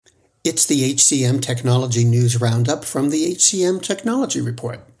It's the HCM Technology News Roundup from the HCM Technology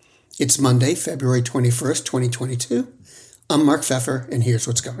Report. It's Monday, February 21st, 2022. I'm Mark Pfeffer, and here's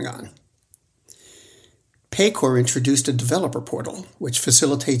what's going on. Paycor introduced a developer portal, which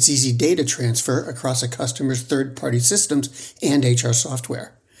facilitates easy data transfer across a customer's third-party systems and HR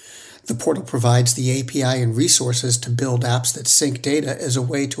software. The portal provides the API and resources to build apps that sync data as a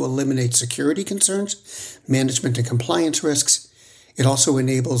way to eliminate security concerns, management and compliance risks. It also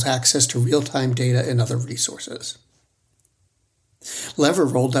enables access to real-time data and other resources. Lever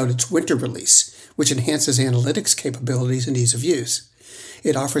rolled out its winter release, which enhances analytics capabilities and ease of use.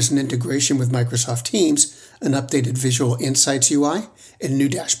 It offers an integration with Microsoft Teams, an updated Visual Insights UI, and new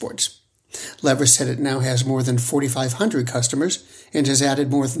dashboards. Lever said it now has more than 4,500 customers and has added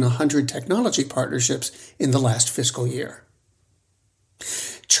more than 100 technology partnerships in the last fiscal year.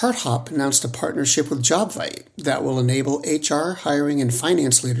 ChartHop announced a partnership with JobVite that will enable HR, hiring, and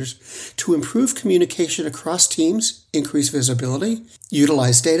finance leaders to improve communication across teams, increase visibility,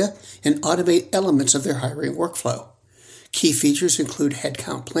 utilize data, and automate elements of their hiring workflow. Key features include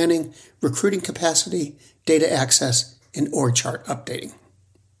headcount planning, recruiting capacity, data access, and org chart updating.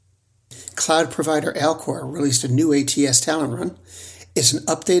 Cloud provider Alcor released a new ATS talent run. It's an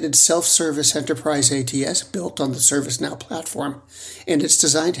updated self-service enterprise ATS built on the ServiceNow platform, and it's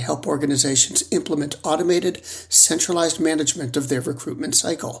designed to help organizations implement automated, centralized management of their recruitment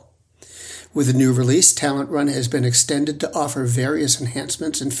cycle. With the new release, Talent Run has been extended to offer various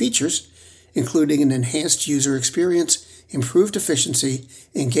enhancements and features, including an enhanced user experience, improved efficiency,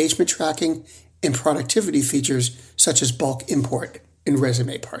 engagement tracking, and productivity features such as bulk import and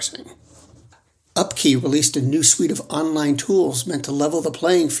resume parsing. Upkey released a new suite of online tools meant to level the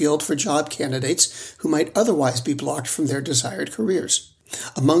playing field for job candidates who might otherwise be blocked from their desired careers.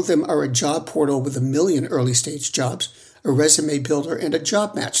 Among them are a job portal with 1 million early-stage jobs, a resume builder, and a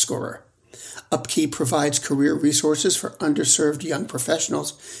job match scorer. Upkey provides career resources for underserved young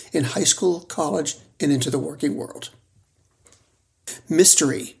professionals in high school, college, and into the working world.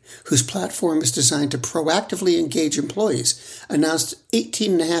 Mystery, whose platform is designed to proactively engage employees, announced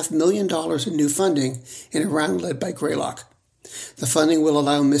 $18.5 million in new funding in a round led by Greylock. The funding will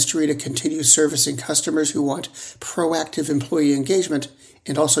allow Mystery to continue servicing customers who want proactive employee engagement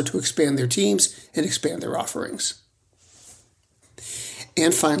and also to expand their teams and expand their offerings.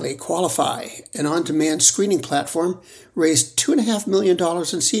 And finally, Qualify, an on-demand screening platform, raised $2.5 million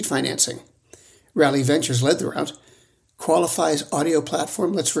in seed financing. Rally Ventures led the round. Qualify's audio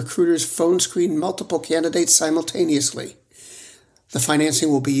platform lets recruiters phone screen multiple candidates simultaneously. The financing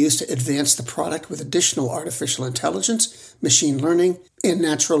will be used to advance the product with additional artificial intelligence, machine learning, and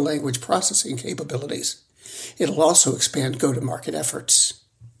natural language processing capabilities. It'll also expand go-to-market efforts.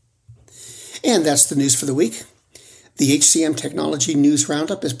 And that's the news for the week. The HCM Technology News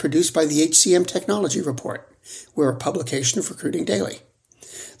Roundup is produced by the HCM Technology Report. We're a publication of Recruiting Daily.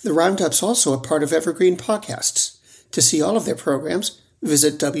 The Roundup's also a part of Evergreen Podcasts. To see all of their programs,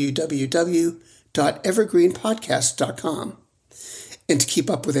 visit www.evergreenpodcast.com. And to keep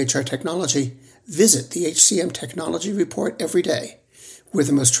up with HR technology, visit the HCM Technology Report every day. We're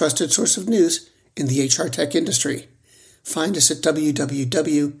the most trusted source of news in the HR tech industry. Find us at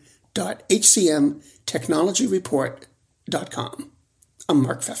www.hcmtechnologyreport.com. I'm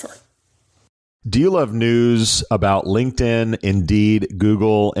Mark Pfeffer. Do you love news about LinkedIn, Indeed,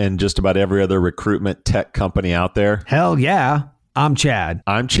 Google, and just about every other recruitment tech company out there? Hell yeah. I'm Chad.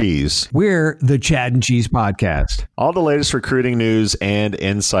 I'm Cheese. We're the Chad and Cheese Podcast. All the latest recruiting news and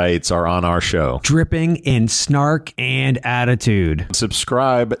insights are on our show. Dripping in snark and attitude.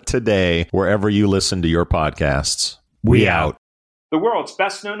 Subscribe today wherever you listen to your podcasts. We out. The world's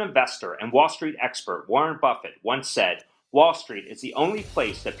best-known investor and Wall Street expert, Warren Buffett, once said, "Wall Street is the only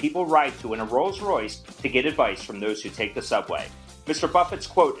place that people ride to in a Rolls-Royce to get advice from those who take the subway." Mr. Buffett's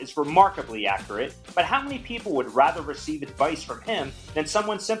quote is remarkably accurate, but how many people would rather receive advice from him than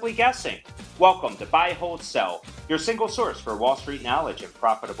someone simply guessing? Welcome to Buy, Hold, Sell, your single source for Wall Street knowledge and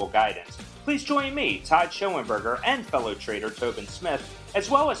profitable guidance. Please join me, Todd Schoenberger, and fellow trader Tobin Smith, as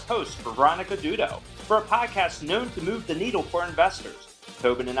well as host Veronica Dudo, for a podcast known to move the needle for investors.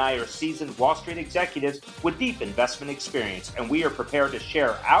 Tobin and I are seasoned Wall Street executives with deep investment experience, and we are prepared to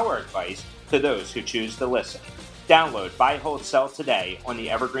share our advice to those who choose to listen. Download Buy, Hold, Sell today on the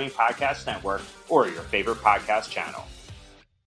Evergreen Podcast Network or your favorite podcast channel.